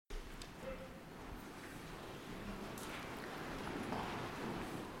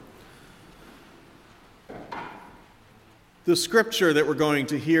The scripture that we're going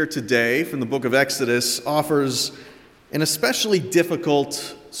to hear today from the book of Exodus offers an especially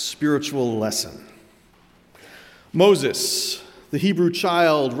difficult spiritual lesson. Moses, the Hebrew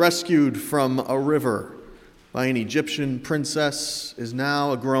child rescued from a river by an Egyptian princess, is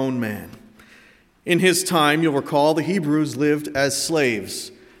now a grown man. In his time, you'll recall, the Hebrews lived as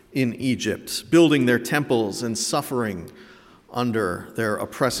slaves in Egypt, building their temples and suffering under their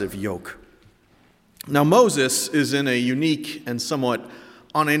oppressive yoke. Now, Moses is in a unique and somewhat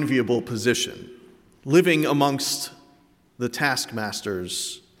unenviable position, living amongst the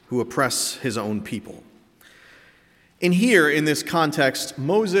taskmasters who oppress his own people. And here, in this context,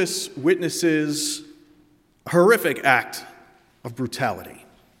 Moses witnesses a horrific act of brutality,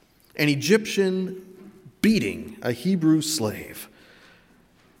 an Egyptian beating a Hebrew slave.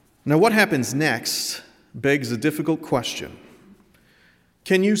 Now, what happens next begs a difficult question.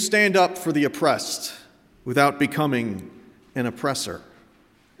 Can you stand up for the oppressed without becoming an oppressor?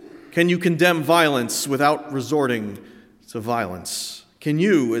 Can you condemn violence without resorting to violence? Can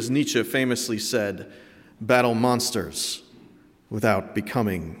you, as Nietzsche famously said, battle monsters without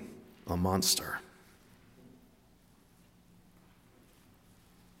becoming a monster?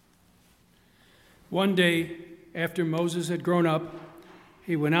 One day, after Moses had grown up,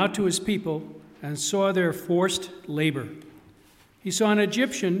 he went out to his people and saw their forced labor. He saw an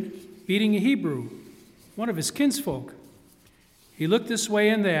Egyptian beating a Hebrew, one of his kinsfolk. He looked this way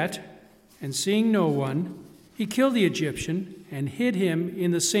and that, and seeing no one, he killed the Egyptian and hid him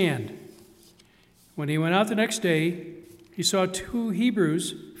in the sand. When he went out the next day, he saw two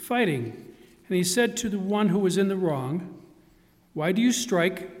Hebrews fighting, and he said to the one who was in the wrong, "Why do you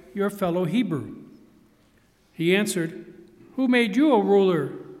strike your fellow Hebrew?" He answered, "Who made you a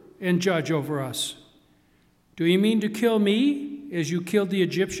ruler and judge over us? Do you mean to kill me as you killed the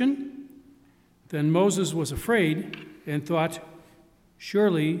Egyptian?" Then Moses was afraid and thought,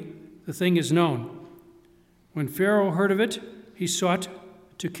 "Surely the thing is known." When Pharaoh heard of it, he sought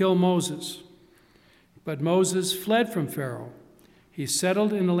to kill Moses. But Moses fled from Pharaoh. He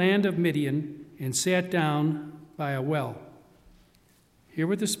settled in the land of Midian and sat down by a well. Hear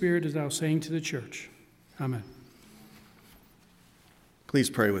what the Spirit is now saying to the church. Amen. Please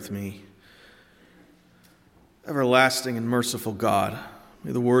pray with me. Everlasting and merciful God,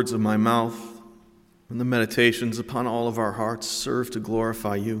 may the words of my mouth and the meditations upon all of our hearts serve to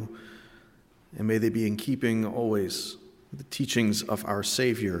glorify you, and may they be in keeping always with the teachings of our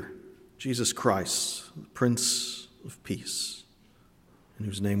Savior, Jesus Christ, the Prince of Peace, in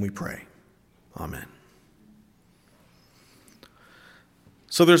whose name we pray. Amen.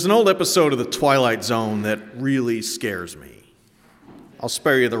 So there's an old episode of The Twilight Zone that really scares me. I'll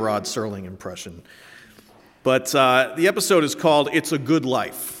spare you the Rod Serling impression. But the episode is called It's a Good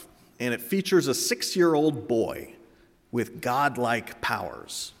Life, and it features a 6-year-old boy with godlike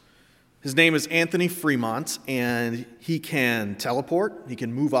powers. His name is Anthony Fremont, and he can teleport, he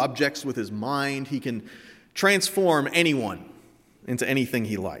can move objects with his mind, he can transform anyone into anything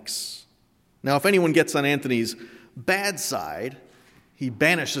he likes. Now, if anyone gets on Anthony's bad side, he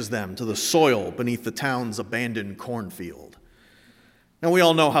banishes them to the soil beneath the town's abandoned cornfield. Now, we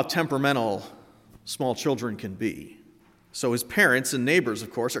all know how temperamental small children can be. So his parents and neighbors, of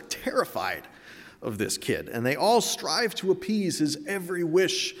course, are terrified of this kid, and they all strive to appease his every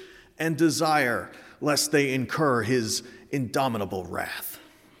wish and desire, lest they incur his indomitable wrath.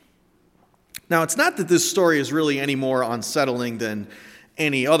 Now, it's not that this story is really any more unsettling than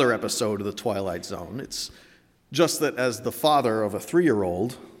any other episode of The Twilight Zone. It's just that as the father of a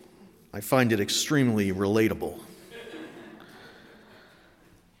 3-year-old, I find it extremely relatable.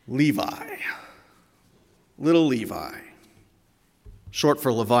 Levi. Little Levi, short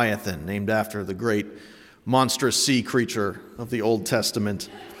for Leviathan, named after the great monstrous sea creature of the Old Testament.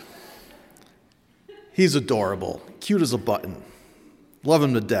 He's adorable, cute as a button. Love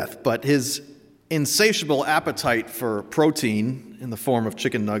him to death, but his insatiable appetite for protein in the form of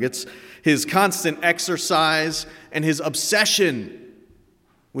chicken nuggets, his constant exercise, and his obsession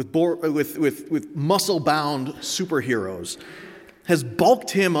with muscle-bound superheroes has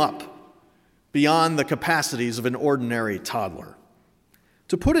bulked him up beyond the capacities of an ordinary toddler.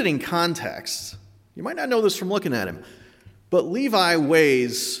 To put it in context, you might not know this from looking at him, but Levi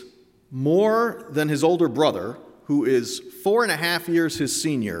weighs more than his older brother, who is 4.5 years his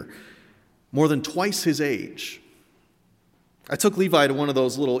senior, more than twice his age. I took Levi to one of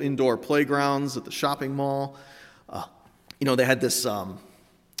those little indoor playgrounds at the shopping mall. They had this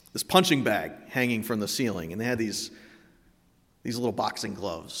punching bag hanging from the ceiling, and they had these little boxing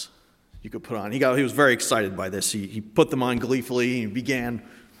gloves you could put on. He was very excited by this. He put them on gleefully and began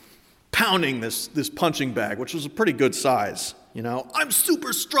pounding this punching bag, which was a pretty good size. I'm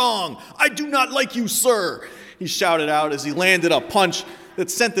super strong. I do not like you, sir. He shouted out as he landed a punch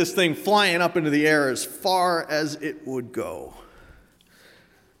that sent this thing flying up into the air as far as it would go.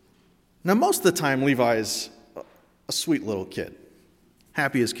 Now, most of the time, Levi's a sweet little kid,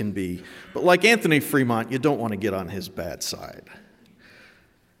 happy as can be. But like Anthony Fremont, you don't want to get on his bad side.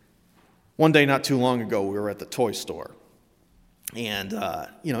 One day not too long ago, we were at the toy store. And,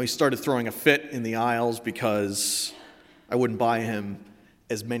 he started throwing a fit in the aisles because I wouldn't buy him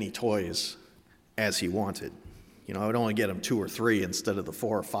as many toys as he wanted. I would only get him 2 or 3 instead of the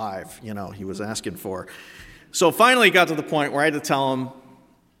 4 or 5, he was asking for. So finally it got to the point where I had to tell him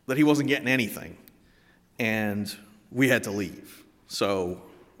that he wasn't getting anything. And we had to leave. So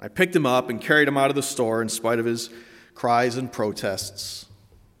I picked him up and carried him out of the store in spite of his cries and protests.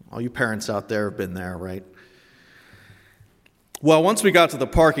 All you parents out there have been there, right? Well, once we got to the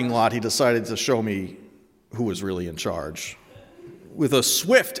parking lot, he decided to show me who was really in charge. With a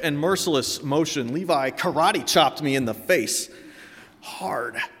swift and merciless motion, Levi karate chopped me in the face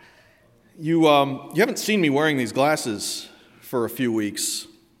hard. You haven't seen me wearing these glasses for a few weeks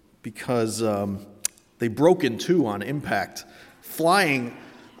because they broke in two on impact, flying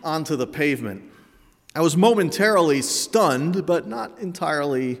onto the pavement. I was momentarily stunned, but not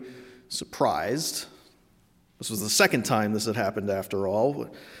entirely surprised. This was the second time this had happened, after all.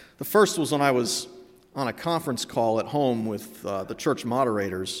 The first was when I was on a conference call at home with the church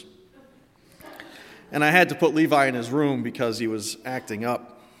moderators. And I had to put Levi in his room because he was acting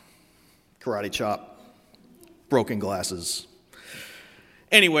up. Karate chop, broken glasses.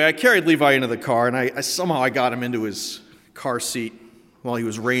 Anyway, I carried Levi into the car, and I somehow got him into his car seat while he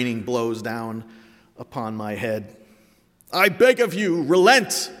was raining blows down upon my head. "I beg of you,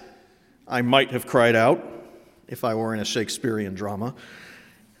 relent!" I might have cried out if I were in a Shakespearean drama.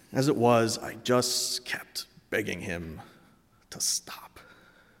 As it was, I just kept begging him to stop.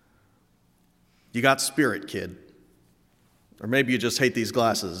 You got spirit, kid. Or maybe you just hate these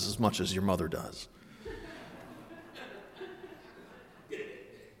glasses as much as your mother does.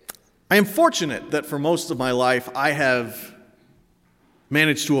 I am fortunate that for most of my life, I have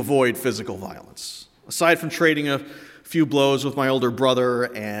managed to avoid physical violence. Aside from trading a few blows with my older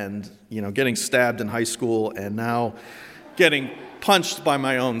brother and, getting stabbed in high school and now getting punched by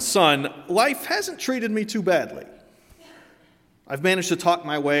my own son, life hasn't treated me too badly. I've managed to talk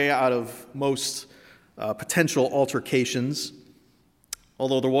my way out of most potential altercations,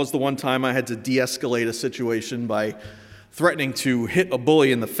 although there was the one time I had to de-escalate a situation by threatening to hit a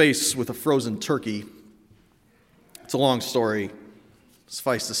bully in the face with a frozen turkey. It's a long story.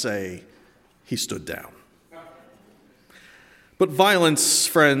 Suffice to say, he stood down. But violence,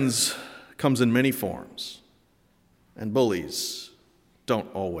 friends, comes in many forms, and bullies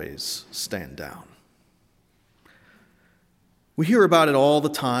don't always stand down. We hear about it all the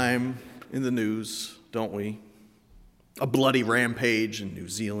time in the news, don't we? A bloody rampage in New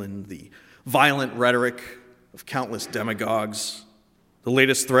Zealand, the violent rhetoric of countless demagogues, the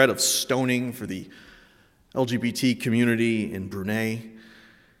latest threat of stoning for the LGBT community in Brunei.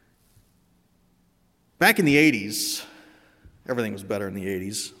 Back in the 80s, everything was better in the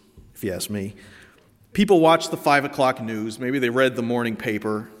 80s, if you ask me. People watched the 5 o'clock news. Maybe they read the morning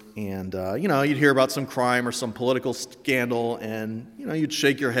paper, and, you'd hear about some crime or some political scandal, and, you'd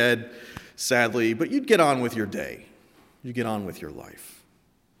shake your head sadly, but you'd get on with your day. You'd get on with your life.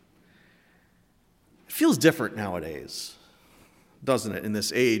 It feels different nowadays, doesn't it, in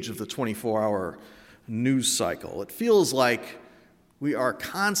this age of the 24-hour news cycle? It feels like we are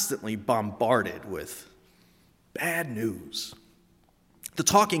constantly bombarded with bad news. The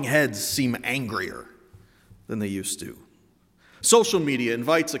talking heads seem angrier than they used to. Social media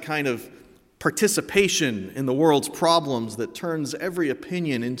invites a kind of participation in the world's problems that turns every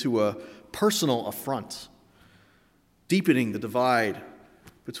opinion into a personal affront, deepening the divide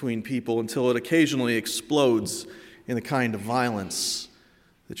between people until it occasionally explodes in the kind of violence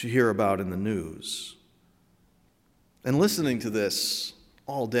that you hear about in the news. And listening to this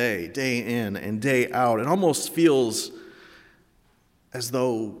all day, day in and day out, it almost feels as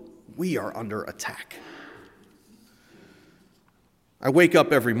though we are under attack. I wake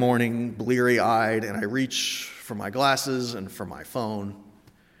up every morning bleary-eyed, and I reach for my glasses and for my phone.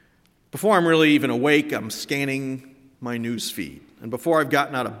 Before I'm really even awake, I'm scanning my news feed. And before I've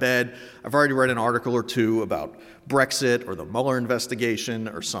gotten out of bed, I've already read an article or two about Brexit or the Mueller investigation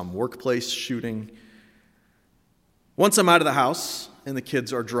or some workplace shooting. Once I'm out of the house and the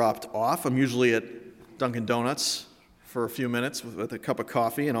kids are dropped off, I'm usually at Dunkin' Donuts for a few minutes with a cup of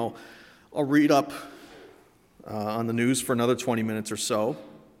coffee, and I'll read up on the news for another 20 minutes or so.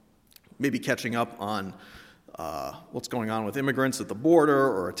 maybe catching up on what's going on with immigrants at the border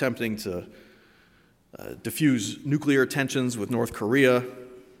or attempting to diffuse nuclear tensions with North Korea.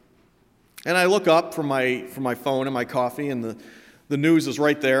 And I look up from my phone and my coffee, and the news is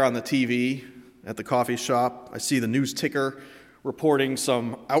right there on the TV at the coffee shop. I see the news ticker reporting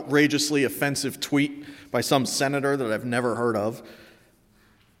some outrageously offensive tweet by some senator that I've never heard of,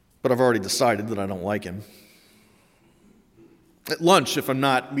 but I've already decided that I don't like him. At lunch, if I'm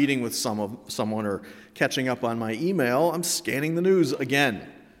not meeting with someone or catching up on my email, I'm scanning the news again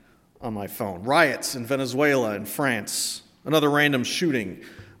on my phone. Riots in Venezuela and France, another random shooting,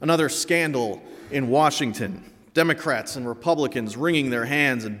 another scandal in Washington, Democrats and Republicans wringing their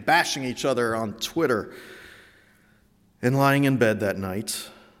hands and bashing each other on Twitter, and lying in bed that night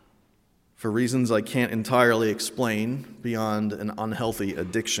for reasons I can't entirely explain beyond an unhealthy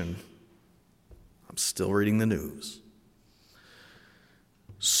addiction. I'm still reading the news.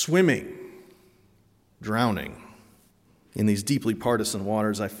 Swimming, drowning in these deeply partisan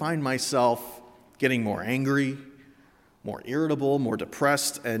waters, I find myself getting more angry, more irritable, more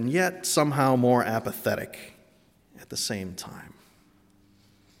depressed, and yet somehow more apathetic at the same time.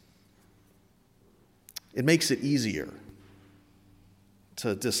 It makes it easier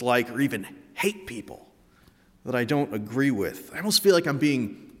to dislike or even hate people that I don't agree with. I almost feel like I'm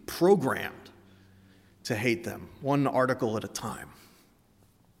being programmed to hate them, one article at a time.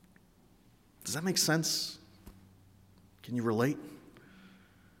 Does that make sense? Can you relate?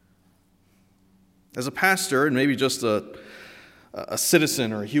 As a pastor, and maybe just a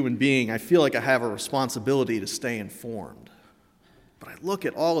citizen or a human being, I feel like I have a responsibility to stay informed. But I look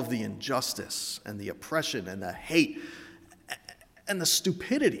at all of the injustice and the oppression and the hate and the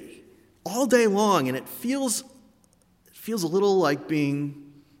stupidity all day long, and it feels a little like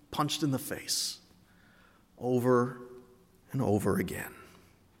being punched in the face over and over again.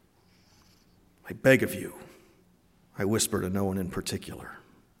 I beg of you, I whisper to no one in particular,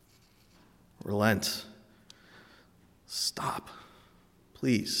 relent. Stop.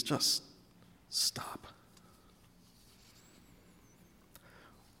 Please, just stop.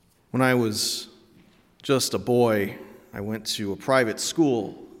 When I was just a boy, I went to a private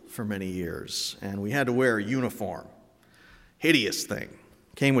school for many years, and we had to wear a uniform. Hideous thing.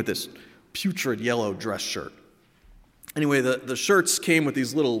 Came with this putrid yellow dress shirt. Anyway, the shirts came with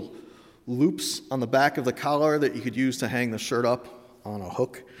these little loops on the back of the collar that you could use to hang the shirt up on a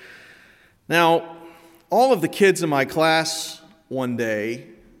hook. Now, all of the kids in my class one day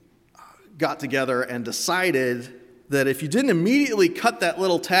got together and decided that if you didn't immediately cut that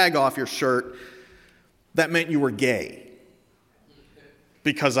little tag off your shirt, that meant you were gay.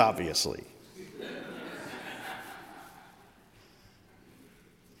 Because obviously.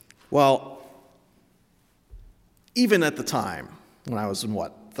 Well, even at the time, when I was in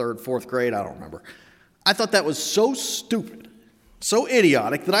third, fourth grade, I don't remember, I thought that was so stupid, so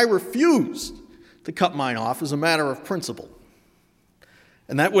idiotic, that I refused to cut mine off as a matter of principle.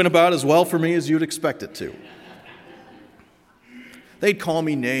 And that went about as well for me as you'd expect it to. They'd call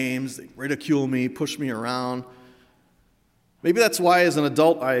me names, they'd ridicule me, push me around. Maybe that's why as an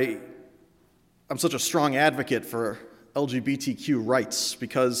adult I'm such a strong advocate for LGBTQ rights,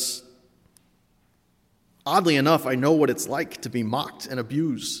 because oddly enough, I know what it's like to be mocked and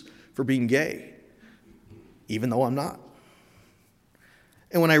abused for being gay, even though I'm not.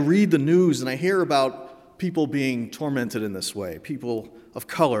 And when I read the news and I hear about people being tormented in this way, people of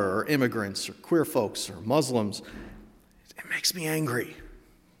color or immigrants or queer folks or Muslims, it makes me angry.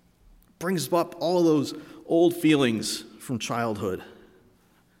 It brings up all of those old feelings from childhood.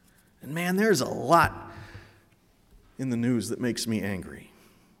 And man, there's a lot in the news that makes me angry.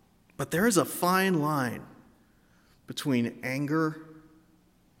 But there is a fine line between anger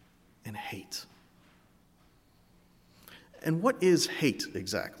and hate. And what is hate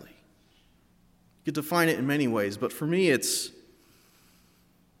exactly? You could define it in many ways, but for me it's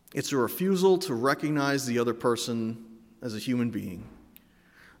a refusal to recognize the other person as a human being,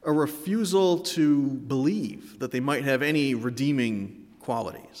 a refusal to believe that they might have any redeeming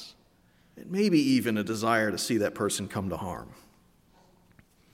qualities, and maybe even a desire to see that person come to harm.